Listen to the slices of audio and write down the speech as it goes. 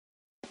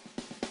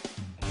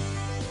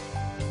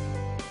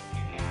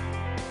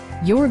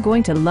You're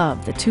going to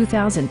love the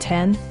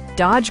 2010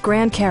 Dodge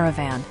Grand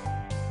Caravan.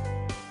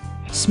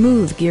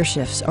 Smooth gear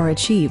shifts are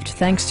achieved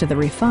thanks to the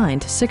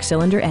refined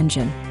 6-cylinder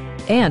engine.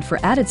 And for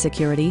added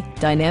security,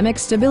 dynamic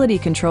stability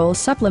control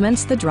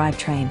supplements the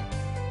drivetrain.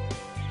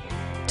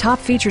 Top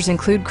features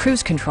include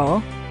cruise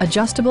control,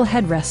 adjustable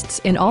headrests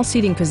in all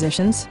seating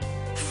positions,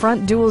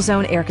 front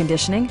dual-zone air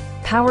conditioning,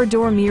 power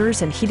door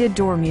mirrors and heated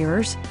door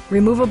mirrors,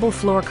 removable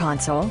floor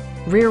console,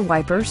 rear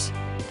wipers,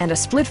 and a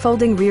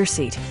split-folding rear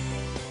seat.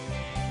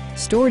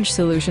 Storage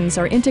solutions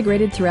are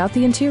integrated throughout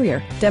the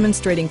interior,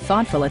 demonstrating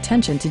thoughtful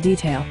attention to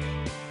detail.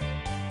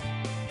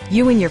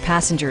 You and your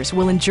passengers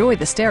will enjoy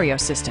the stereo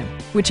system,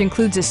 which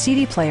includes a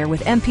CD player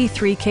with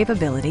MP3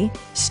 capability,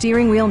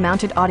 steering wheel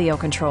mounted audio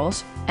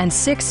controls, and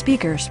 6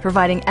 speakers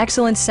providing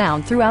excellent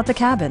sound throughout the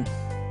cabin.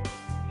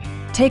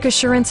 Take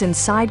assurance in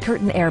side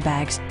curtain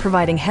airbags,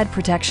 providing head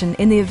protection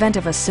in the event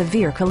of a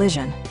severe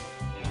collision.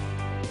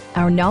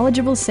 Our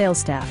knowledgeable sales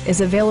staff is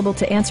available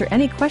to answer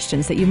any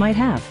questions that you might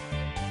have.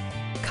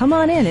 Come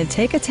on in and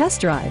take a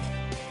test drive.